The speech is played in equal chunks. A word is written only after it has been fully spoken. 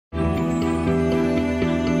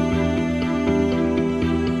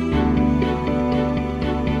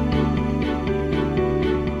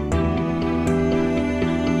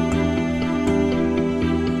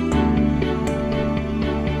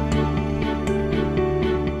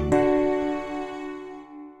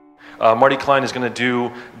Marty Klein is going to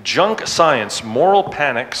do junk science, moral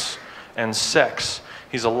panics, and sex.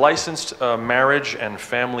 He's a licensed marriage and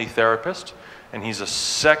family therapist, and he's a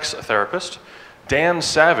sex therapist. Dan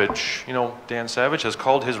Savage, you know, Dan Savage has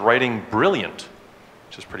called his writing brilliant,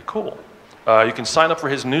 which is pretty cool. You can sign up for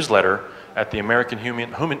his newsletter at the American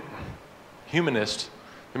Humanist.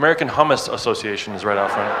 The American Hummus Association is right out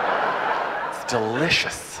front. It's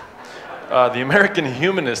delicious. The American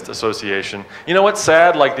Humanist Association. You know what's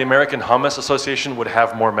sad? Like the American Hummus Association would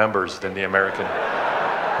have more members than the American.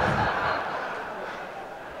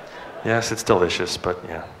 Yes, it's delicious, but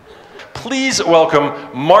yeah. Please welcome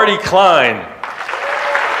Marty Klein.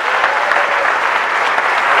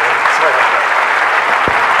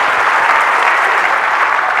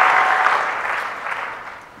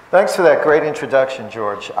 Thanks for that great introduction,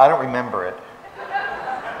 George. I don't remember it.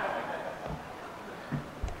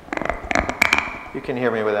 You can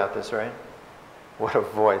hear me without this, right? What a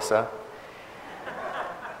voice, huh?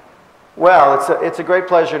 Well, it's a great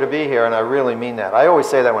pleasure to be here, and I really mean that. I always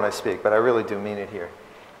say that when I speak, but I really do mean it here.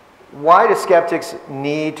 Why do skeptics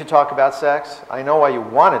need to talk about sex? I know why you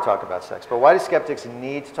want to talk about sex, but why do skeptics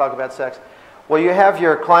need to talk about sex? Well, you have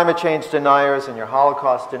your climate change deniers and your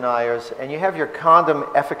Holocaust deniers, and you have your condom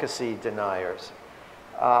efficacy deniers.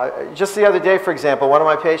 Just the other day, for example, one of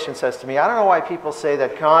my patients says to me, I don't know why people say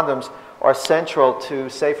that condoms are central to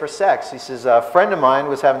safer sex. He says, a friend of mine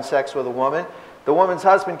was having sex with a woman. The woman's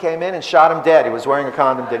husband came in and shot him dead. He was wearing a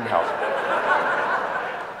condom, didn't help.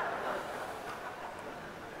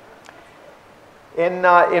 In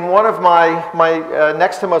one of my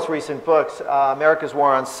next to most recent books, America's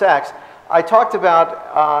War on Sex, I talked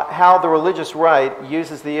about how the religious right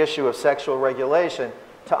uses the issue of sexual regulation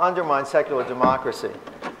to undermine secular democracy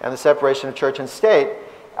and the separation of church and state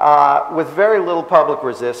with very little public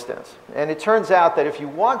resistance. And it turns out that if you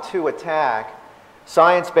want to attack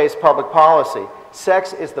science-based public policy,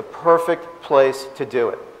 sex is the perfect place to do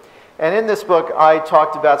it. And in this book, I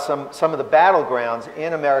talked about some of the battlegrounds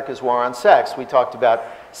in America's War on Sex. We talked about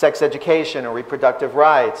sex education and reproductive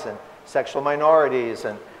rights and sexual minorities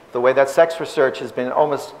and the way that sex research has been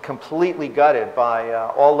almost completely gutted by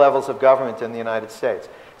all levels of government in the United States.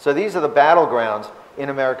 So these are the battlegrounds in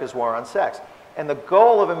America's War on Sex. And the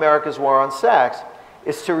goal of America's War on Sex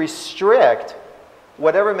is to restrict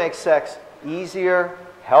whatever makes sex easier,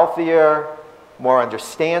 healthier, more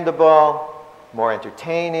understandable, more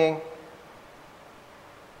entertaining,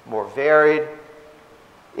 more varied.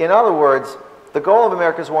 In other words, the goal of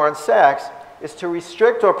America's War on Sex is to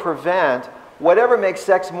restrict or prevent whatever makes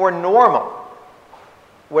sex more normal,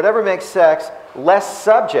 whatever makes sex less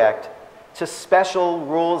subject to special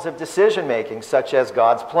rules of decision-making, such as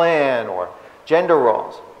God's plan or gender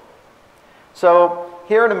roles. So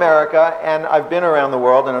here in America, and I've been around the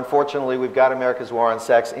world, and unfortunately we've got America's War on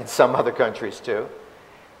Sex in some other countries too,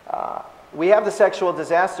 we have the sexual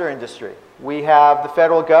disaster industry. We have the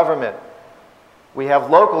federal government. We have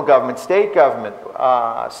local government, state government.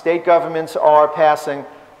 State governments are passing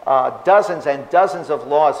dozens and dozens of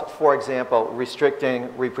laws, for example,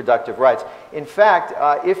 restricting reproductive rights. In fact,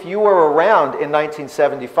 if you were around in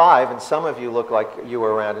 1975, and some of you look like you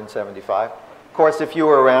were around in 75, of course, if you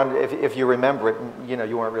were around, if you remember it, you know,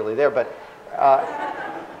 you weren't really there, but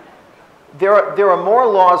there are more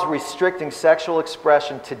laws restricting sexual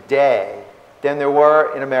expression today than there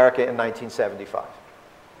were in America in 1975.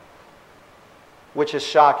 Which is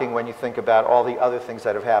shocking when you think about all the other things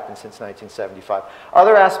that have happened since 1975.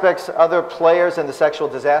 Other aspects, other players in the sexual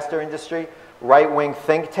disaster industry, right-wing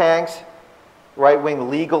think tanks, right-wing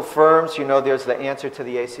legal firms. You know, there's the answer to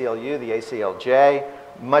the ACLU, the ACLJ,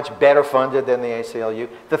 much better funded than the ACLU.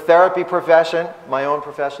 The therapy profession, my own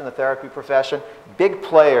profession, the therapy profession, big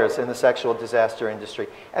players in the sexual disaster industry.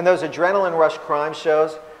 And those adrenaline rush crime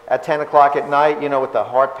shows at 10 o'clock at night, you know, with the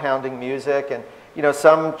heart-pounding music, and you know,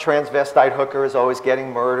 some transvestite hooker is always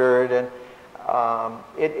getting murdered, and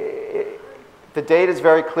the data is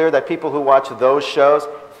very clear that people who watch those shows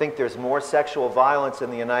think there's more sexual violence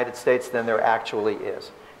in the United States than there actually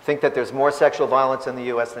is. Think that there's more sexual violence in the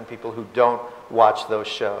US than people who don't watch those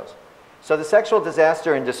shows. So the sexual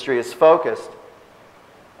disaster industry is focused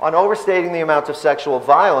on overstating the amount of sexual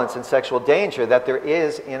violence and sexual danger that there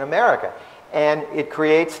is in America. And it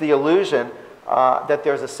creates the illusion that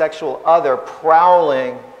there's a sexual other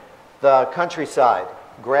prowling the countryside,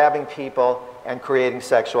 grabbing people and creating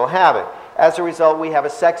sexual habit. As a result, we have a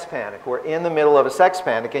sex panic. We're in the middle of a sex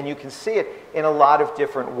panic, and you can see it in a lot of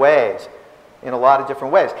different ways.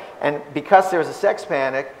 And because there's a sex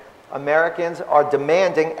panic, Americans are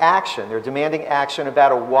demanding action. They're demanding action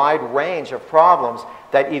about a wide range of problems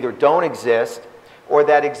that either don't exist or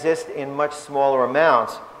that exist in much smaller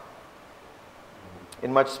amounts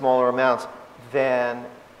in much smaller amounts than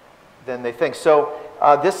they think. So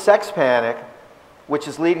this sex panic, which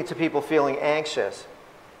is leading to people feeling anxious,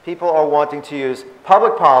 people are wanting to use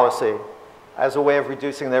public policy as a way of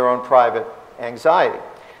reducing their own private anxiety.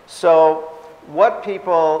 So what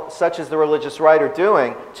people such as the religious right are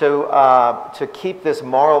doing to keep this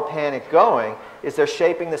moral panic going is they're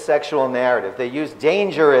shaping the sexual narrative. They use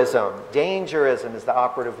dangerism. Dangerism is the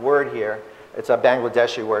operative word here. It's a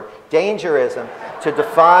Bangladeshi word. Dangerism to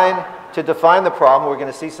define the problem. We're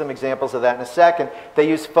going to see some examples of that in a second. They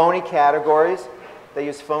use phony categories.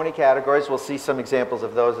 We'll see some examples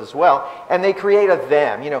of those as well. And they create a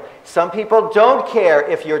them. You know, some people don't care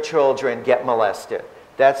if your children get molested.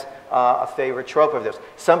 That's a favorite trope of theirs.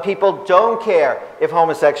 Some people don't care if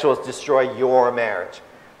homosexuals destroy your marriage.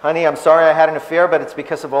 Honey, I'm sorry I had an affair, but it's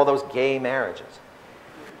because of all those gay marriages.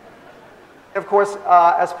 Of course,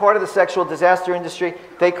 as part of the sexual disaster industry,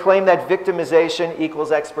 they claim that victimization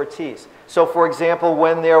equals expertise. So, for example,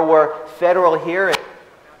 when there were federal hearings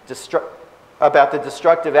about the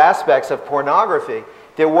destructive aspects of pornography,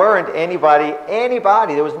 there weren't anybody,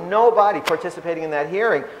 there was nobody participating in that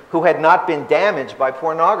hearing who had not been damaged by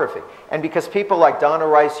pornography. And because people like Donna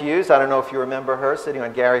Rice Hughes, I don't know if you remember her sitting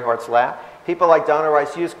on Gary Hart's lap, people like Donna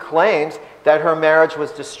Rice Hughes claims that her marriage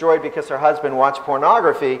was destroyed because her husband watched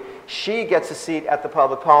pornography. She gets a seat at the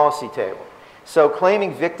public policy table. So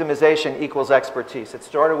claiming victimization equals expertise. It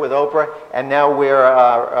started with Oprah, and now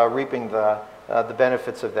we're reaping the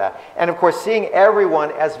benefits of that. And of course, seeing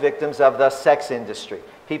everyone as victims of the sex industry.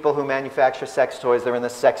 People who manufacture sex toys, they're in the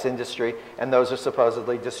sex industry, and those are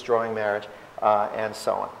supposedly destroying marriage, and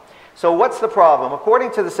so on. So what's the problem?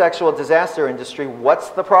 According to the sexual disaster industry, what's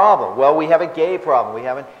the problem? Well, we have a gay problem. We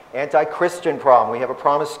have an anti-Christian problem. We have a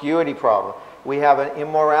promiscuity problem. We have an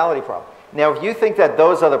immorality problem. Now, if you think that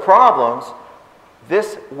those are the problems,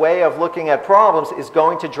 this way of looking at problems is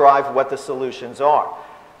going to drive what the solutions are.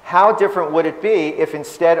 How different would it be if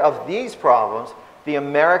instead of these problems, the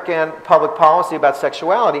American public policy about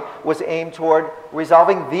sexuality was aimed toward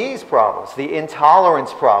resolving these problems, the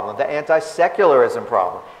intolerance problem, the anti-secularism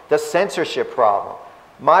problem, the censorship problem.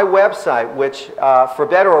 My website, which for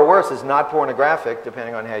better or worse is not pornographic,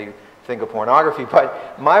 depending on how you think of pornography,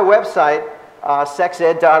 but my website,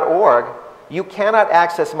 sexed.org, you cannot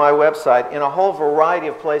access my website in a whole variety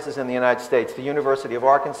of places in the United States. The University of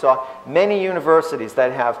Arkansas, many universities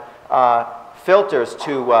that have filters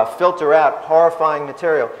to filter out horrifying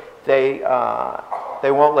material, they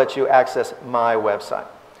won't let you access my website.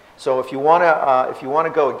 So if you want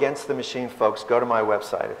to go against the machine, folks, go to my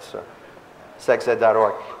website. It's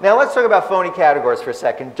sexed.org. Now let's talk about phony categories for a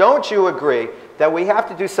second. Don't you agree that we have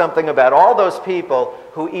to do something about all those people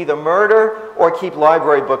who either murder or keep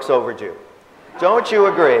library books overdue? Don't you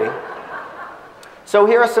agree? So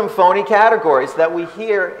here are some phony categories that we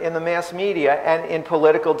hear in the mass media and in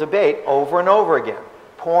political debate over and over again.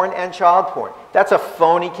 Porn and child porn. That's a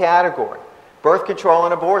phony category. Birth control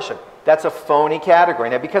and abortion. That's a phony category.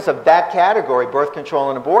 Now, because of that category, birth control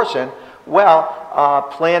and abortion, well,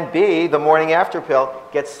 Plan B, the morning after pill,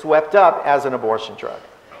 gets swept up as an abortion drug.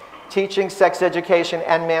 Teaching sex education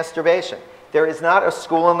and masturbation. There is not a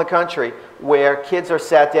school in the country where kids are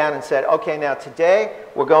sat down and said, okay, now today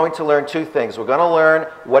we're going to learn two things. We're going to learn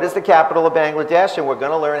what is the capital of Bangladesh, and we're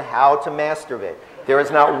going to learn how to masturbate. There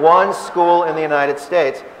is not one school in the United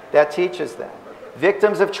States that teaches that.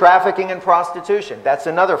 Victims of trafficking and prostitution. That's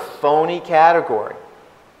another phony category.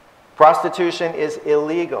 Prostitution is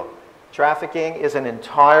illegal. Trafficking is an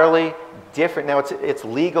entirely different, now it's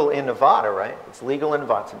legal in Nevada, right? It's legal in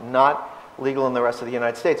Nevada. It's not legal in the rest of the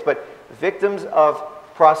United States. But victims of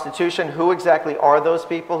prostitution, who exactly are those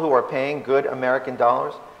people who are paying good American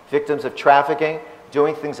dollars? Victims of trafficking,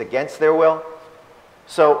 doing things against their will.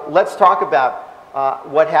 So let's talk about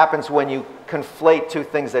what happens when you conflate two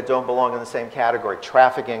things that don't belong in the same category,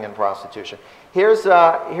 trafficking and prostitution. Here's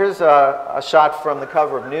a shot from the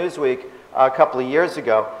cover of Newsweek a couple of years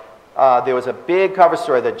ago. There was a big cover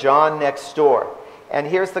story, The John Next Door. And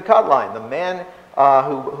here's the cut line. The man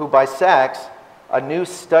who buys sex, a new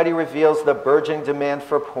study reveals the burgeoning demand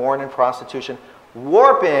for porn and prostitution,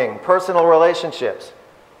 warping personal relationships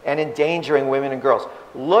and endangering women and girls.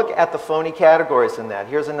 Look at the phony categories in that.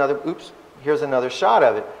 Here's another shot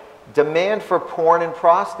of it. Demand for porn and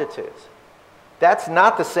prostitutes. That's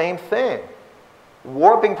not the same thing.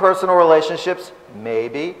 Warping personal relationships,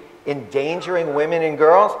 maybe. Endangering women and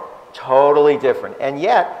girls, totally different. And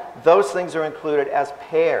yet, those things are included as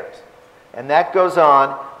pairs. And that goes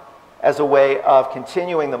on as a way of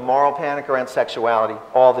continuing the moral panic around sexuality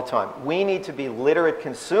all the time. We need to be literate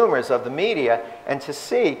consumers of the media and to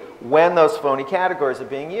see when those phony categories are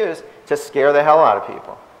being used to scare the hell out of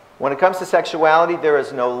people. When it comes to sexuality, there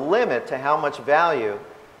is no limit to how much value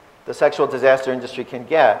the sexual disaster industry can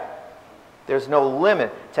get. There's no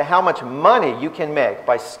limit to how much money you can make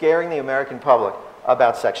by scaring the American public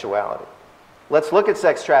about sexuality. Let's look at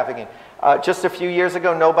sex trafficking. Just a few years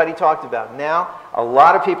ago, nobody talked about it. Now, a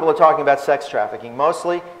lot of people are talking about sex trafficking.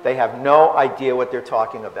 Mostly, they have no idea what they're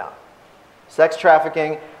talking about. Sex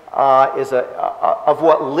trafficking is of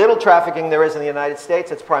what little trafficking there is in the United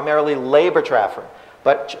States, it's primarily labor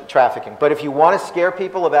trafficking. But if you want to scare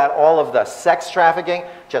people about all of the sex trafficking,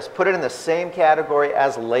 just put it in the same category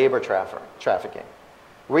as labor trafficking.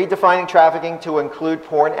 Redefining trafficking to include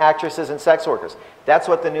porn actresses and sex workers. That's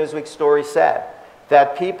what the Newsweek story said.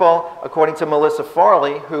 That people, according to Melissa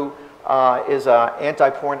Farley, who is an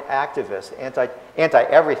anti-porn activist,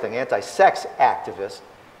 anti-everything, anti-sex activist,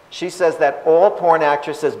 she says that all porn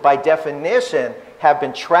actresses, by definition, have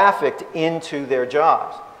been trafficked into their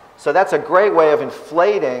jobs. So that's a great way of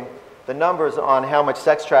inflating the numbers on how much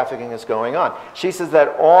sex trafficking is going on. She says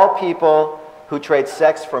that all people who trade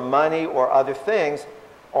sex for money or other things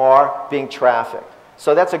are being trafficked.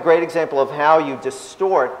 So that's a great example of how you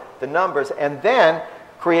distort the numbers and then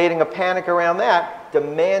creating a panic around that,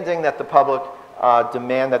 demanding that the public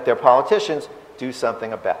demand that their politicians do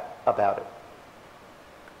something about it.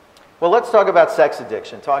 Well, let's talk about sex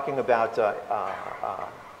addiction. Talking about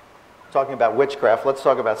witchcraft, let's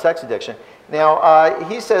talk about sex addiction. Now,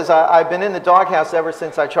 he says, I've been in the doghouse ever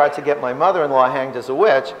since I tried to get my mother-in-law hanged as a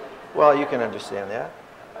witch. Well, you can understand that.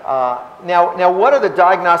 Now, what are the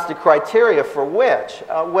diagnostic criteria for witch?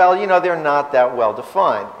 Well, you know, they're not that well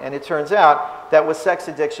defined. And it turns out that with sex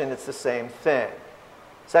addiction, it's the same thing.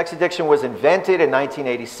 Sex addiction was invented in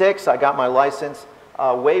 1986. I got my license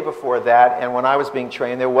way before that. And when I was being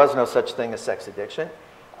trained, there was no such thing as sex addiction.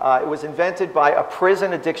 It was invented by a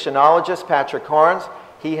prison addictionologist, Patrick Carnes.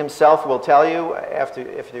 He himself will tell you,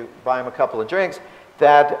 if you buy him a couple of drinks,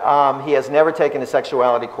 that he has never taken a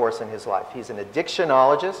sexuality course in his life. He's an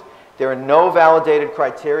addictionologist. There are no validated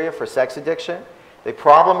criteria for sex addiction. They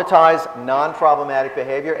problematize non-problematic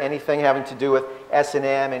behavior, anything having to do with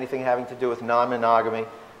S&M, anything having to do with non-monogamy,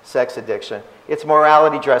 sex addiction. It's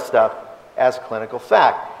morality dressed up as clinical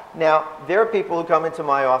fact. Now, there are people who come into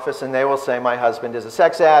my office and they will say, my husband is a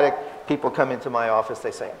sex addict. People come into my office,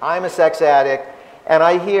 they say, I'm a sex addict. And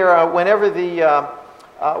I hear whenever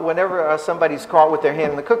somebody's caught with their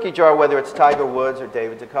hand in the cookie jar, whether it's Tiger Woods or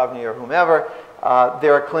David Duchovny or whomever,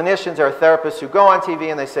 there are clinicians or therapists who go on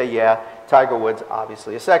TV and they say, yeah, Tiger Woods,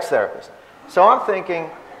 obviously a sex therapist. So I'm thinking,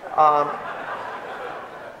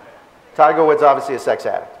 Tiger Woods, obviously a sex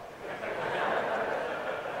addict.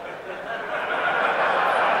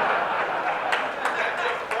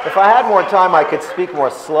 If I had more time, I could speak more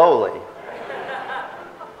slowly.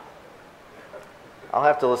 I'll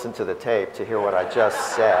have to listen to the tape to hear what I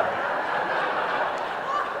just said.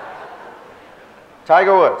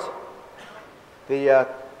 Tiger Woods, the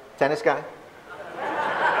tennis guy.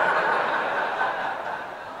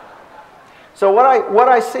 So what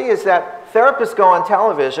I see is that therapists go on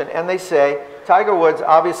television and they say, Tiger Woods,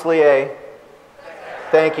 obviously a,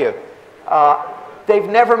 thank you. They've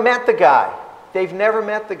never met the guy. They've never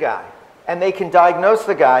met the guy. And they can diagnose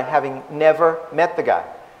the guy having never met the guy.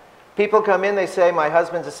 People come in, they say, my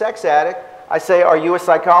husband's a sex addict. I say, are you a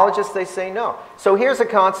psychologist? They say no. So here's a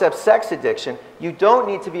concept, sex addiction. You don't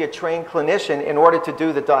need to be a trained clinician in order to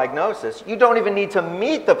do the diagnosis. You don't even need to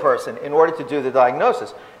meet the person in order to do the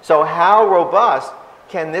diagnosis. So how robust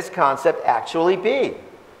can this concept actually be?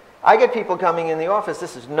 I get people coming in the office,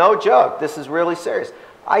 this is no joke, this is really serious.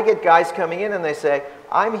 I get guys coming in and they say,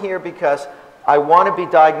 I'm here because I want to be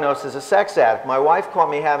diagnosed as a sex addict. My wife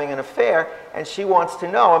caught me having an affair, and she wants to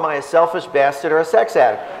know, am I a selfish bastard or a sex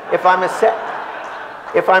addict? If I'm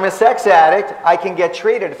a sex addict, I can get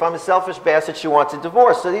treated. If I'm a selfish bastard, she wants a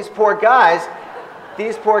divorce. So these poor guys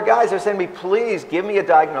are saying to me, please give me a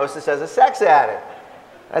diagnosis as a sex addict.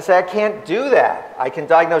 I say, I can't do that. I can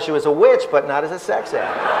diagnose you as a witch, but not as a sex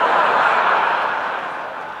addict.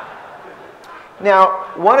 Now,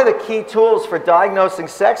 one of the key tools for diagnosing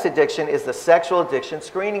sex addiction is the sexual addiction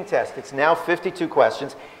screening test. It's now 52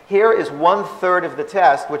 questions. Here is 1/3 of the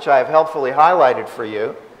test, which I have helpfully highlighted for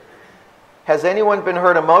you. Has anyone been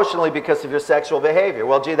hurt emotionally because of your sexual behavior?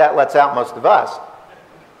 Well, gee, that lets out most of us.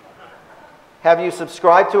 Have you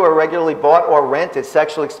subscribed to or regularly bought or rented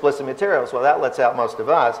sexually explicit materials? Well, that lets out most of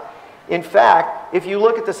us. In fact, if you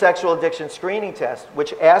look at the sexual addiction screening test,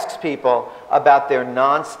 which asks people about their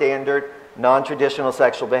non-standard non-traditional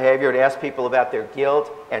sexual behavior. It asks people about their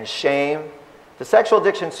guilt and shame. The sexual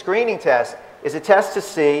addiction screening test is a test to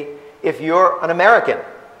see if you're an American.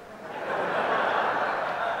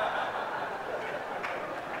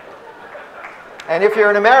 And if you're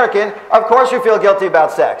an American, of course you feel guilty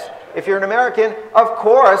about sex. If you're an American, of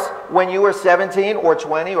course, when you were 17 or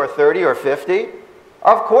 20 or 30 or 50,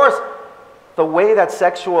 of course, the way that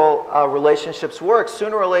sexual relationships work,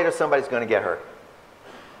 sooner or later somebody's going to get hurt.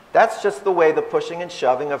 That's just the way the pushing and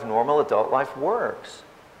shoving of normal adult life works.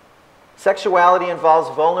 Sexuality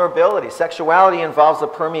involves vulnerability. Sexuality involves the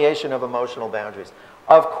permeation of emotional boundaries.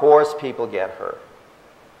 Of course people get hurt.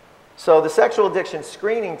 So the sexual addiction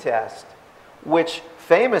screening test, which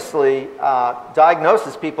famously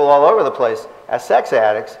diagnoses people all over the place as sex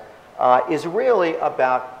addicts, is really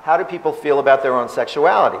about how do people feel about their own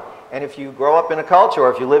sexuality. And if you grow up in a culture,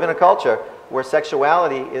 or if you live in a culture where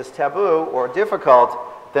sexuality is taboo or difficult,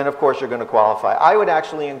 then of course you're going to qualify. I would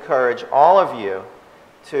actually encourage all of you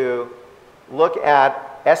to look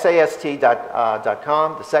at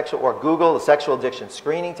SAST.com, or Google the sexual addiction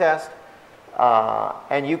screening test,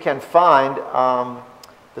 and you can find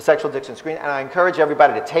the sexual addiction screen. And I encourage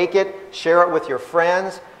everybody to take it, share it with your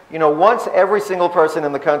friends. You know, once every single person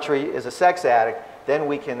in the country is a sex addict, then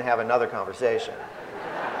we can have another conversation.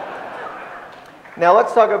 Now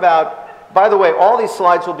let's talk about, by the way, all these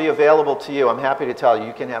slides will be available to you. I'm happy to tell you.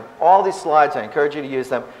 You can have all these slides. I encourage you to use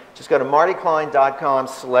them. Just go to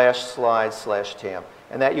martyklein.com/slides/TAM.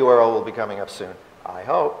 And that URL will be coming up soon, I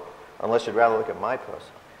hope, unless you'd rather look at my post.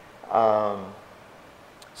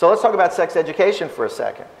 So let's talk about sex education for a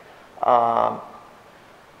second. Our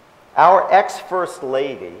ex-First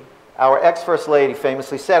Lady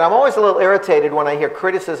famously said, "I'm always a little irritated when I hear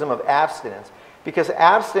criticism of abstinence, because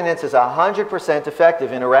abstinence is 100%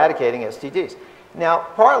 effective in eradicating STDs." Now,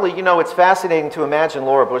 partly, you know, it's fascinating to imagine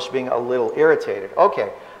Laura Bush being a little irritated. Okay,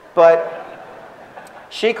 but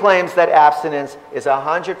she claims that abstinence is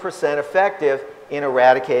 100% effective in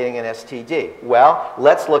eradicating an STD. Well,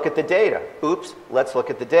 let's look at the data. Oops, let's look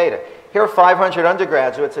at the data. Here are 500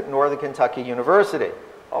 undergraduates at Northern Kentucky University.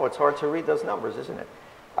 Oh, it's hard to read those numbers, isn't it?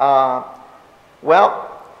 Well,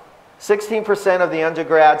 16% of the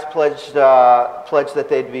undergrads pledged that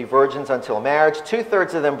they'd be virgins until marriage.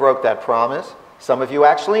 2/3 of them broke that promise. Some of you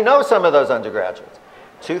actually know some of those undergraduates.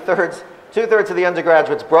 Two-thirds of the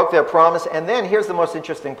undergraduates broke their promise. And then here's the most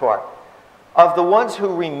interesting part. Of the ones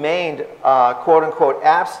who remained, quote-unquote,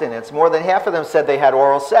 abstinence, more than half of them said they had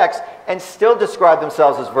oral sex and still described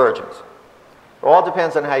themselves as virgins. It all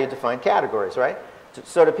depends on how you define categories, right?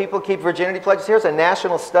 So do people keep virginity pledges? Here's a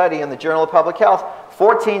national study in the Journal of Public Health.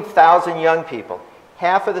 14,000 young people.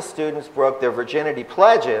 Half of the students broke their virginity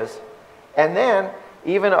pledges, and then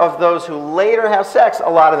even of those who later have sex, a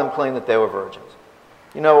lot of them claim that they were virgins.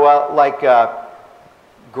 You know,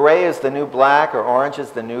 gray is the new black, or orange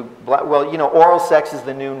is the new black. Well, you know, oral sex is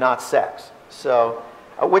the new not sex. So,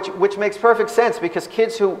 which makes perfect sense, because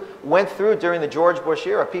kids who went through during the George Bush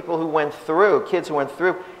era, kids who went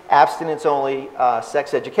through abstinence-only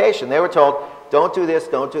sex education, they were told, don't do this,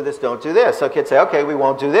 don't do this, don't do this. So kids say, okay, we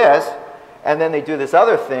won't do this. And then they do this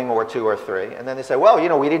other thing, or two or three. And then they say, well, you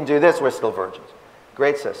know, we didn't do this, we're still virgins.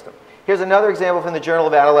 Great system. Here's another example from the Journal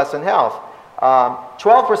of Adolescent Health.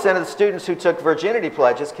 12% of the students who took virginity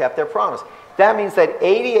pledges kept their promise. That means that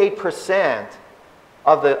 88%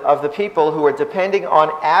 of the people who are depending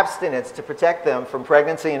on abstinence to protect them from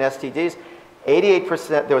pregnancy and STDs,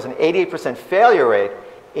 there was an 88% failure rate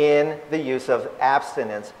in the use of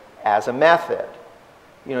abstinence as a method.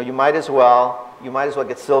 You know, you might as well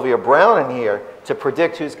get Sylvia Brown in here to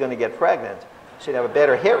predict who's going to get pregnant. She'd have a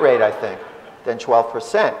better hit rate, I think, than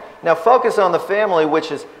 12%. Now focus on the family,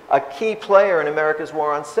 which is a key player in America's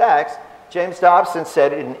war on sex. James Dobson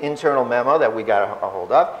said in an internal memo that we got a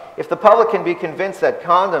hold of, if the public can be convinced that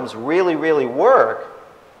condoms really, really work,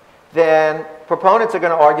 then proponents are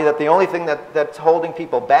going to argue that the only thing that's holding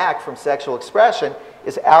people back from sexual expression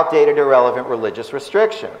is outdated, irrelevant religious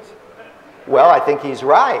restrictions. Well, I think he's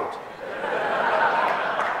right.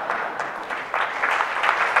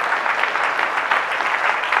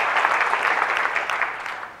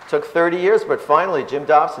 Took 30 years, but finally Jim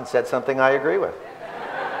Dobson said something I agree with.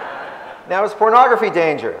 Now, is pornography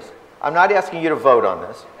dangerous? I'm not asking you to vote on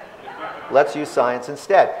this. Let's use science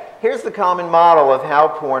instead. Here's the common model of how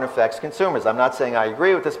porn affects consumers. I'm not saying I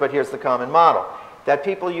agree with this, but here's the common model. That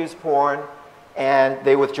people use porn and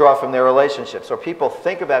they withdraw from their relationships. Or people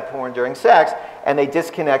think about porn during sex and they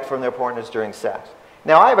disconnect from their partners during sex.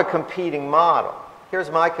 Now, I have a competing model. Here's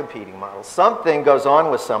my competing model. Something goes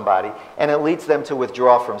on with somebody and it leads them to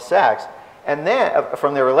withdraw from sex, and then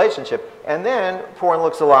from their relationship, and then porn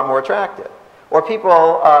looks a lot more attractive. Or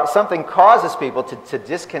something causes people to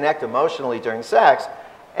disconnect emotionally during sex,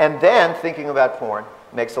 and then thinking about porn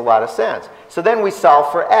makes a lot of sense. So then we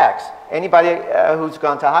solve for X. Anybody who's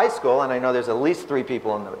gone to high school, and I know there's at least 3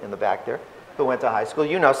 people in the back there who went to high school,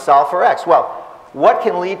 you know solve for X. Well, what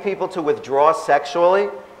can lead people to withdraw sexually?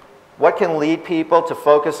 What can lead people to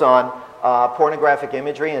focus on pornographic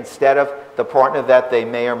imagery instead of the partner that they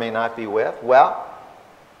may or may not be with? Well,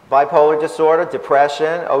 bipolar disorder,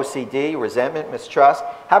 depression, OCD, resentment, mistrust.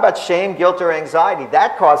 How about shame, guilt, or anxiety?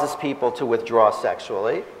 That causes people to withdraw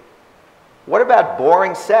sexually. What about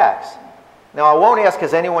boring sex? Now, I won't ask,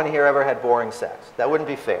 has anyone here ever had boring sex? That wouldn't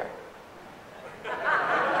be fair.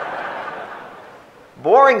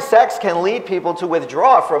 Boring sex can lead people to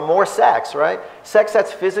withdraw from more sex, right? Sex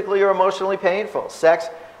that's physically or emotionally painful. Sex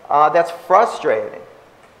that's frustrating.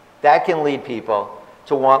 That can lead people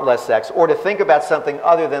to want less sex or to think about something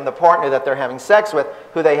other than the partner that they're having sex with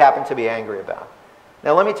who they happen to be angry about.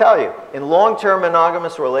 Now, let me tell you, in long-term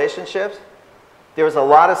monogamous relationships, there's a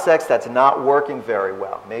lot of sex that's not working very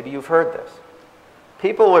well. Maybe you've heard this.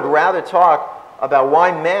 People would rather talk about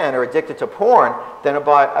why men are addicted to porn than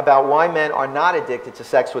about why men are not addicted to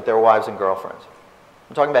sex with their wives and girlfriends.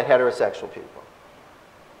 I'm talking about heterosexual people.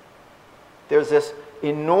 There's this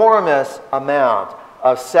enormous amount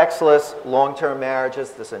of sexless long-term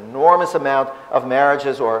marriages, this enormous amount of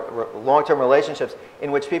marriages or long-term relationships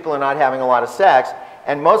in which people are not having a lot of sex,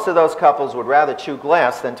 and most of those couples would rather chew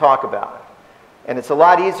glass than talk about it. And it's a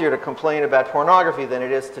lot easier to complain about pornography than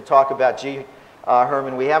it is to talk about, gee,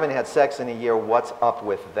 Herman, we haven't had sex in a year, what's up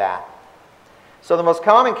with that? So the most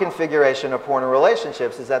common configuration of porn in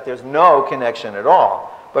relationships is that there's no connection at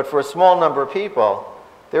all. But for a small number of people,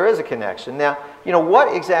 there is a connection. Now, you know,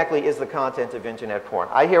 what exactly is the content of internet porn?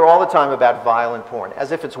 I hear all the time about violent porn,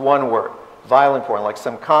 as if it's one word, violent porn, like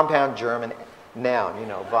some compound German noun, you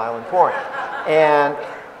know, violent porn. And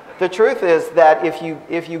the truth is that if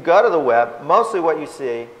you go to the web, mostly what you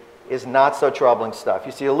see is not so troubling stuff.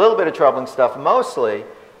 You see a little bit of troubling stuff. Mostly,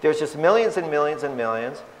 there's just millions and millions and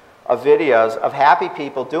millions of videos of happy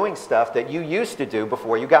people doing stuff that you used to do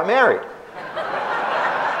before you got married.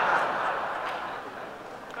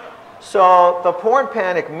 So the porn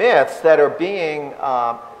panic myths that are being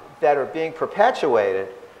perpetuated,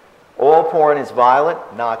 all porn is violent,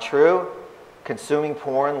 not true. Consuming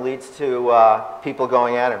porn leads to people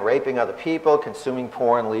going out and raping other people. Consuming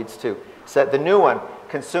porn leads to, the new one,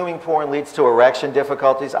 consuming porn leads to erection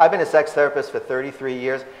difficulties. I've been a sex therapist for 33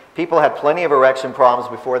 years. People had plenty of erection problems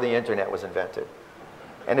before the internet was invented.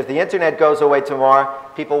 And if the internet goes away tomorrow,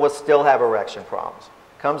 people will still have erection problems.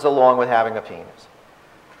 Comes along with having a penis.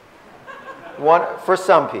 For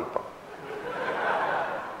some people.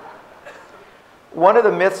 One of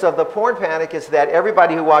the myths of the porn panic is that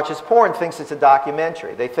everybody who watches porn thinks it's a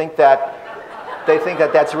documentary. They think that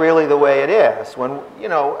that's really the way it is. When, you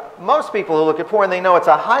know, most people who look at porn, they know it's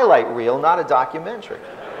a highlight reel, not a documentary.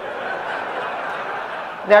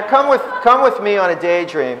 Now, come with me on a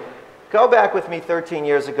daydream. Go back with me 13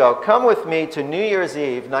 years ago. Come with me to New Year's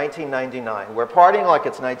Eve, 1999. We're partying like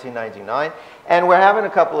it's 1999, and we're having a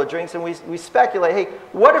couple of drinks, and we speculate, hey,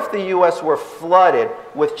 what if the U.S. were flooded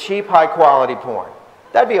with cheap, high-quality porn?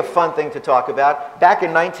 That'd be a fun thing to talk about. Back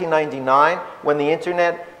in 1999, when the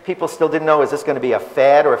internet, people still didn't know, is this going to be a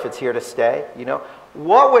fad or if it's here to stay? You know,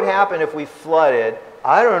 what would happen if we flooded?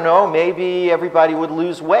 I don't know, maybe everybody would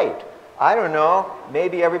lose weight. I don't know,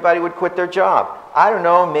 maybe everybody would quit their job. I don't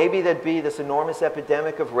know, maybe there'd be this enormous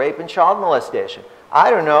epidemic of rape and child molestation.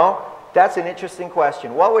 I don't know. That's an interesting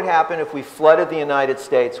question. What would happen if we flooded the United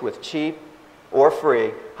States with cheap or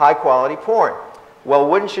free, high-quality porn? Well,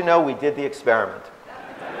 wouldn't you know, we did the experiment.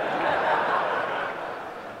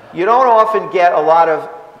 You don't often get a lot of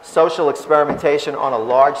social experimentation on a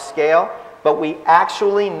large scale, but we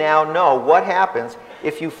actually now know what happens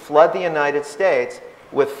if you flood the United States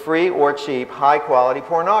with free or cheap, high-quality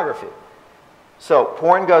pornography. So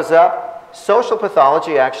porn goes up, social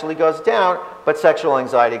pathology actually goes down, but sexual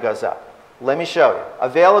anxiety goes up. Let me show you.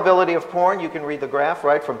 Availability of porn, you can read the graph,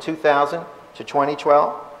 right, from 2000 to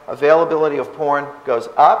 2012. Availability of porn goes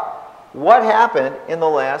up. What happened in the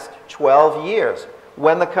last 12 years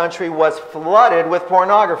when the country was flooded with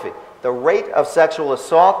pornography? The rate of sexual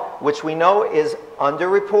assault, which we know is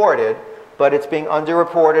underreported, but it's being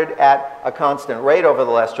underreported at a constant rate over the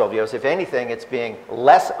last 12 years. If anything, it's being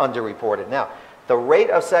less underreported now. The rate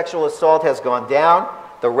of sexual assault has gone down,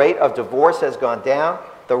 the rate of divorce has gone down,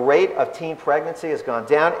 the rate of teen pregnancy has gone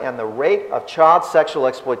down, and the rate of child sexual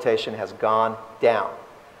exploitation has gone down.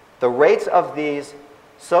 The rates of these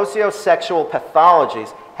sociosexual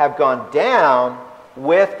pathologies have gone down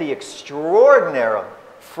with the extraordinary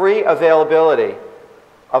free availability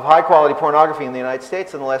of high-quality pornography in the United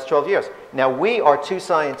States in the last 12 years. Now, we are too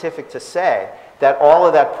scientific to say that all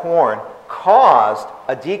of that porn caused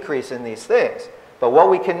a decrease in these things. But what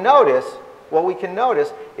we can notice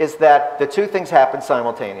is that the two things happen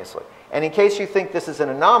simultaneously. And in case you think this is an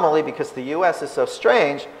anomaly because the US is so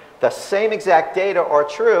strange, the same exact data are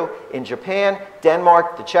true in Japan,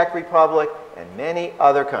 Denmark, the Czech Republic, and many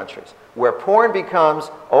other countries. Where porn becomes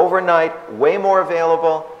overnight way more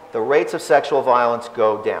available, the rates of sexual violence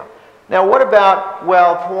go down. Now, what about,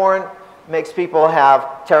 well, porn makes people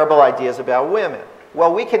have terrible ideas about women?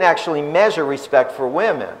 Well, we can actually measure respect for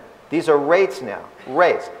women. These are rates now,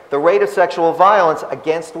 rates. The rate of sexual violence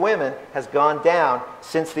against women has gone down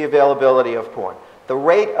since the availability of porn. The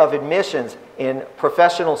rate of admissions in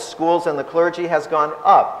professional schools and the clergy has gone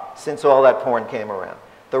up since all that porn came around.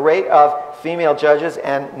 The rate of female judges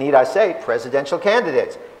and, need I say, presidential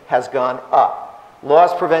candidates has gone up.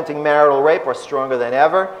 Laws preventing marital rape are stronger than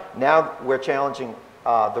ever. Now we're challenging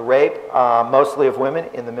the rape, mostly of women,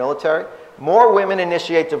 in the military. More women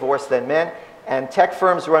initiate divorce than men, and tech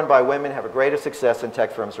firms run by women have a greater success than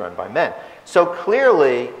tech firms run by men. So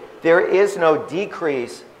clearly, there is no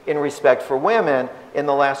decrease in respect for women in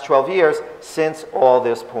the last 12 years since all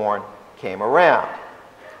this porn came around.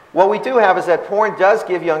 What we do have is that porn does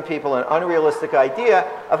give young people an unrealistic idea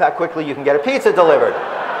of how quickly you can get a pizza delivered.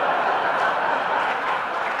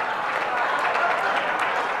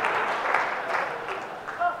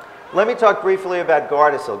 Let me talk briefly about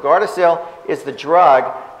Gardasil. Gardasil is the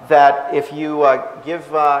drug that if you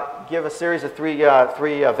give a series of three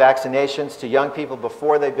vaccinations to young people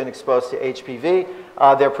before they've been exposed to HPV,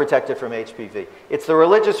 they're protected from HPV. It's the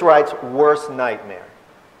religious right's worst nightmare.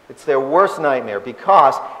 It's their worst nightmare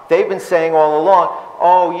because they've been saying all along,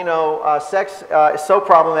 oh, you know, sex is so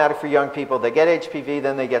problematic for young people. They get HPV,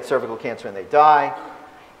 then they get cervical cancer and they die.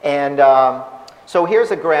 And so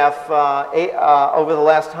here's a graph over the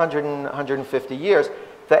last 150 years.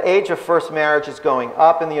 The age of first marriage is going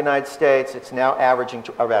up in the United States. It's now averaging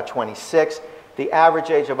about 26. The average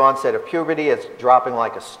age of onset of puberty is dropping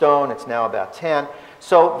like a stone. It's now about 10.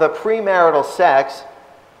 So the premarital sex,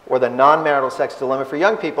 or the non-marital sex dilemma for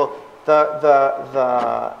young people,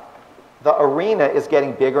 the arena is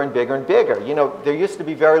getting bigger and bigger and bigger. You know, there used to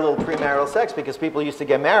be very little premarital sex because people used to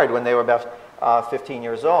get married when they were about 15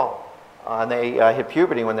 years old. And they hit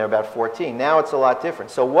puberty when they're about 14. Now it's a lot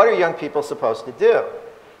different. So what are young people supposed to do?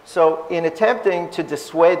 So in attempting to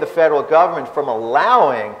dissuade the federal government from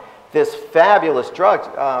allowing this fabulous drug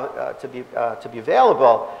to be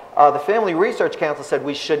available, the Family Research Council said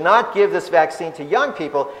we should not give this vaccine to young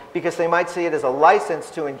people because they might see it as a license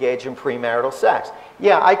to engage in premarital sex.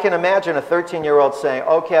 Yeah, I can imagine a 13-year-old saying,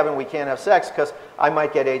 oh, Kevin, we can't have sex because I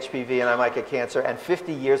might get HPV and I might get cancer, and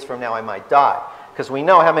 50 years from now I might die. Because we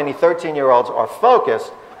know how many 13-year-olds are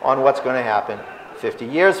focused on what's going to happen 50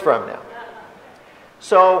 years from now.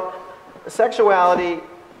 So sexuality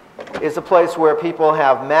is a place where people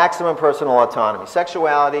have maximum personal autonomy.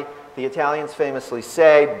 Sexuality, the Italians famously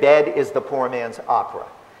say, bed is the poor man's opera.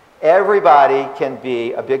 Everybody can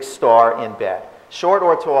be a big star in bed. Short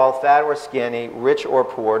or tall, fat or skinny, rich or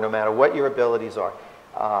poor, no matter what your abilities are.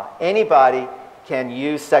 Anybody can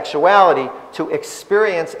use sexuality to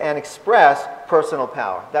experience and express personal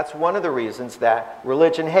power. That's one of the reasons that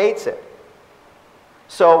religion hates it.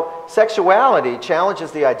 So sexuality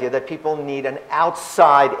challenges the idea that people need an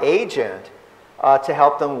outside agent to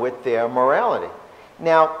help them with their morality.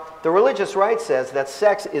 Now, the religious right says that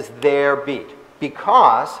sex is their beat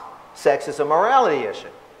because sex is a morality issue.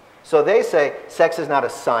 So they say sex is not a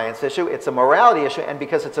science issue, it's a morality issue, and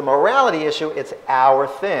because it's a morality issue, it's our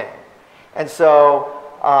thing. And so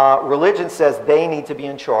religion says they need to be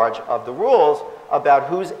in charge of the rules about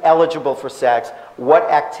who's eligible for sex, what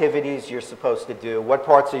activities you're supposed to do, what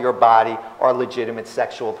parts of your body are legitimate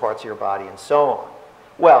sexual parts of your body, and so on.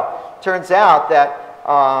 Well, turns out that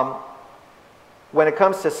when it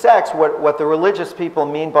comes to sex, what the religious people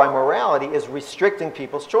mean by morality is restricting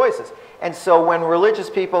people's choices. And so when religious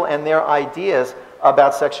people and their ideas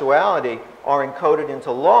about sexuality are encoded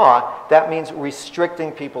into law, that means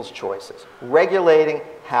restricting people's choices, regulating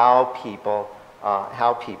how people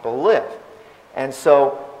live. And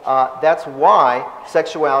so that's why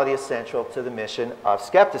sexuality is central to the mission of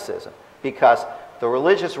skepticism, because the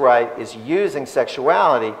religious right is using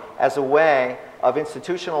sexuality as a way of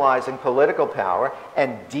institutionalizing political power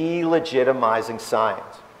and delegitimizing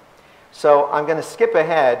science. So I'm going to skip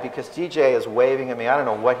ahead because DJ is waving at me. I don't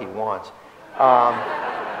know what he wants.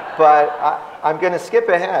 But I'm going to skip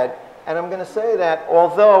ahead, and I'm going to say that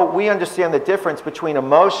although we understand the difference between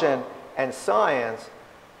emotion and science,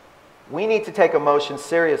 we need to take emotion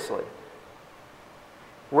seriously.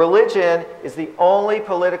 Religion is the only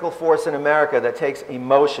political force in America that takes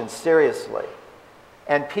emotion seriously.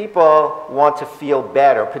 And people want to feel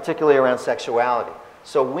better, particularly around sexuality.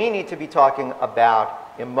 So we need to be talking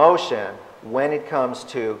about emotion when it comes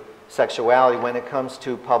to sexuality, when it comes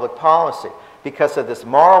to public policy. Because of this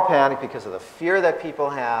moral panic, because of the fear that people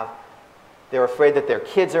have, they're afraid that their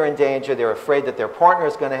kids are in danger, they're afraid that their partner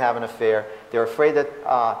is going to have an affair, they're afraid that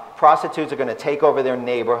prostitutes are going to take over their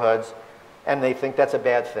neighborhoods, and they think that's a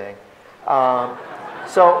bad thing.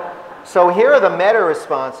 So here are the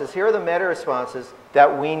meta-responses. Here are the meta-responses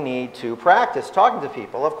that we need to practice talking to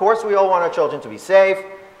people. Of course, we all want our children to be safe.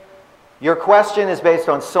 Your question is based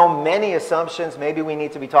on so many assumptions. Maybe we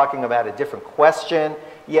need to be talking about a different question.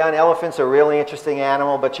 Yeah, an elephant's a really interesting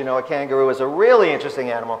animal, but you know, a kangaroo is a really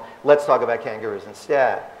interesting animal. Let's talk about kangaroos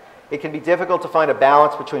instead. It can be difficult to find a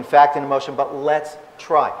balance between fact and emotion, but let's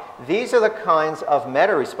try. These are the kinds of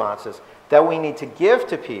meta-responses that we need to give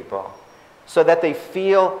to people so that they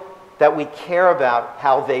feel that we care about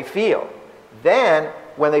how they feel. Then,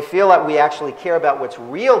 when they feel that we actually care about what's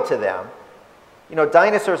real to them, you know,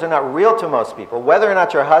 dinosaurs are not real to most people. Whether or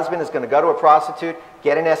not your husband is going to go to a prostitute,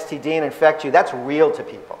 get an STD and infect you, that's real to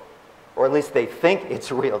people. Or at least they think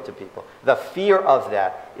it's real to people. The fear of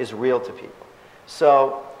that is real to people.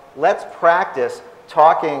 So let's practice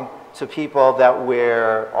talking to people that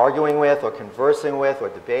we're arguing with or conversing with or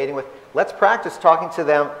debating with. Let's practice talking to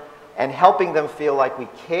them and helping them feel like we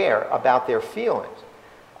care about their feelings.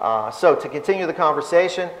 So to continue the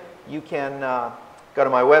conversation, you can go to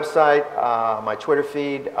my website, my Twitter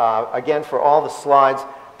feed. Again, for all the slides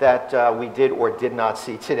that we did or did not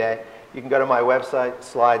see today, you can go to my website,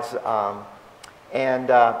 slides.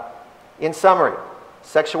 In summary,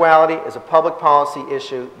 sexuality is a public policy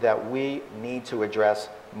issue that we need to address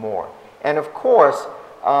more. And of course,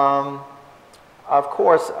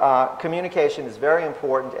 communication is very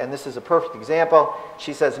important, and this is a perfect example.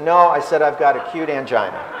 She says, no, I said I've got acute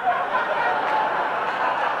angina.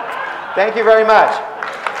 Thank you very much.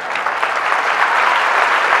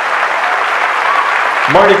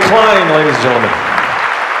 Marty Klein, ladies and gentlemen.